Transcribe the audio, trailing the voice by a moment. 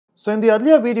So in the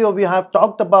earlier video, we have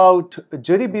talked about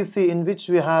JDBC, in which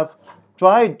we have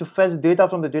tried to fetch data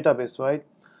from the database, right?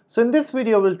 So in this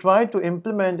video, we'll try to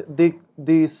implement the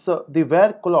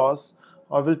where clause,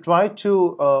 or we'll try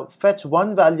to fetch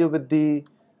one value with the,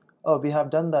 oh, we have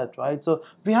done that, right? So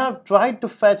we have tried to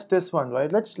fetch this one, right?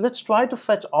 Let's try to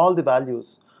fetch all the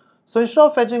values. So instead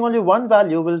of fetching only one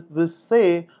value, we'll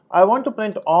say I want to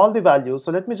print all the values.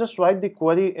 So let me just write the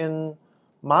query in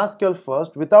mysql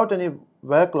first without any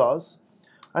where clause.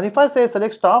 And if I say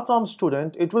select star from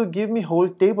student, it will give me whole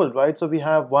table, right? So we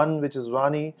have 1 which is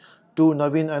Rani, 2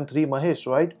 Naveen, and 3 Mahesh,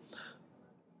 right?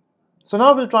 So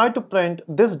now we'll try to print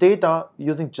this data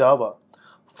using Java.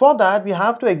 For that, we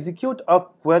have to execute a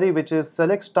query which is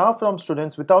select star from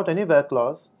students without any where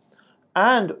clause.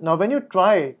 And now when you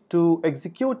try to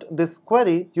execute this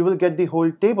query, you will get the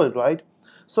whole table, right?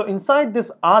 So inside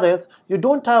this RS, you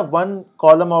don't have one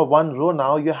column or one row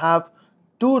now, you have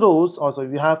two rows, also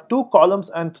you have two columns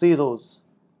and three rows,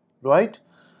 right?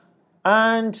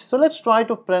 And so let's try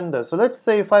to print this. So let's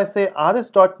say if I say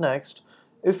rs.next,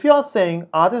 if you are saying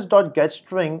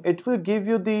rs.getString, it will give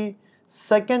you the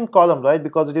second column, right?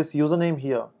 Because it is username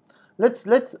here. Let's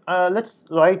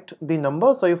write the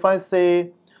number. So if I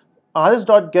say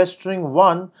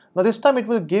rs.getString1, now this time it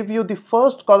will give you the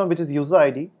first column, which is user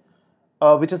ID,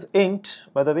 which is int,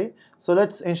 by the way. So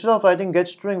let's, instead of writing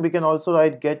getString, we can also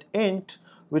write getInt,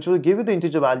 which will give you the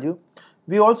integer value.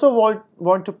 We also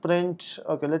want to print,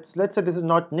 okay, let's say this is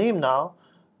not name now.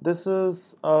 This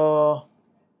is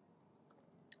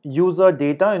user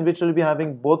data, in which we'll be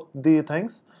having both the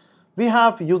things. We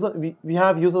have user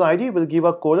ID, we'll give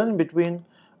a colon in between,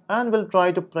 and we'll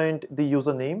try to print the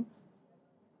username,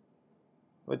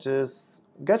 which is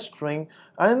getString,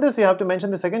 and in this you have to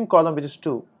mention the second column, which is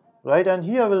 2, right? And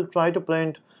here we'll try to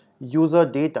print user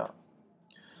data.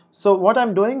 So what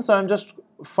I'm doing, so I'm just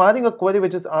firing a query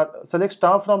which is select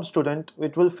star from student.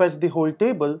 It will fetch the whole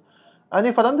table, and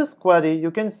if I run this query,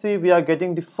 you can see we are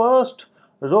getting the first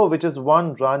row, which is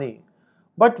 1 Rani.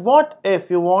 But what if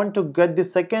you want to get the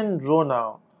second row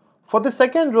now? For the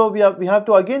second row, we have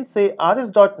to again say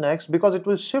rs.next, because it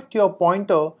will shift your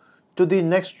pointer to the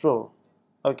next row.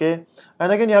 Okay,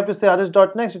 and again you have to say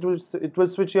rs.next, it will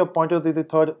switch your pointer to the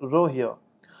third row here.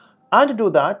 And to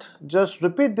do that, just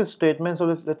repeat this statement. So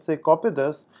let's say copy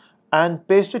this and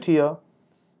paste it here.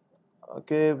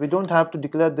 Okay, we don't have to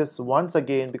declare this once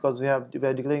again, because we are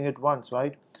declaring it once,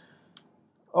 right?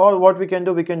 Or what we can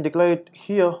do, we can declare it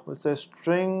here. We'll say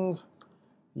string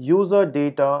user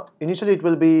data. Initially it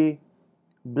will be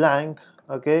blank,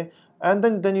 okay, and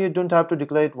then you don't have to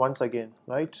declare it once again,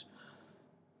 right?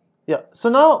 Yeah, so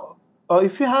now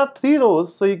if you have 3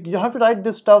 rows, so you have to write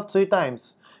this stuff 3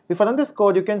 times. If I run this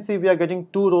code, you can see we are getting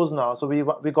 2 rows now. So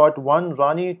we got 1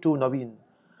 Rani, 2 Naveen.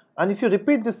 And if you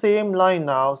repeat the same line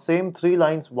now, same 3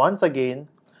 lines once again,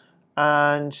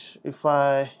 and if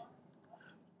I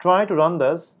try to run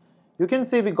this, you can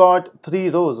see we got 3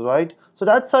 rows, right? So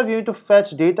that's how we need to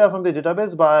fetch data from the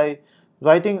database, by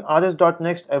writing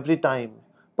rs.next every time.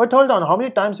 But hold on, how many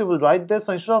times we will write this?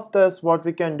 So instead of this, what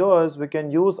we can do is we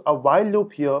can use a while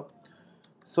loop here.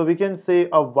 So we can say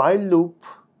a while loop,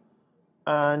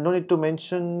 and no need to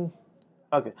mention,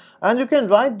 okay. And you can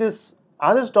write this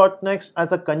rs.next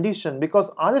as a condition,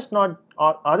 because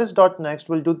rs.next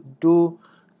will do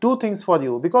 2 things for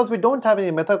you, because we don't have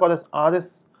any method called as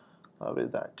rs,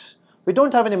 with that. We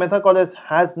don't have any method called as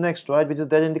hasNext, right, which is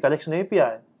there in the collection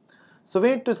API. So we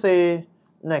need to say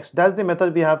next. That's the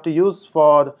method we have to use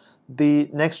for the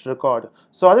next record.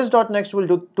 So rs.next will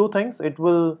do 2 things. It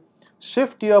will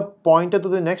shift your pointer to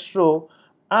the next row,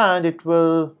 and it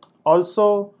will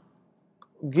also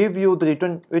give you the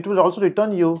return. It will also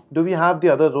return you, do we have the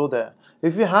other row there?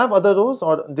 If you have other rows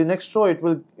or the next row, it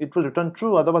will return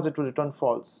true, otherwise it will return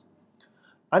false.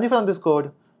 And if I run this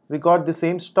code, we got the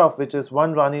same stuff, which is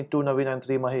 1 Rani, 2 Naveen, and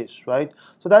 3 Mahesh, right?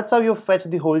 So that's how you fetch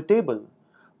the whole table.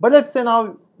 But let's say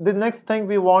now the next thing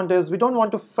we want is, we don't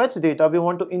want to fetch data, we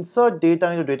want to insert data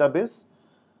into database.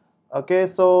 Okay,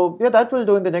 so yeah, that we'll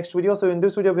do in the next video. So in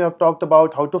this video, we have talked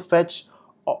about how to fetch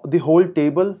the whole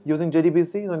table using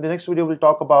JDBC. So in the next video, we'll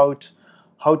talk about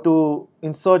how to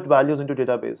insert values into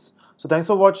database. So thanks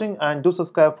for watching, and do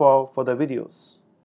subscribe for further videos.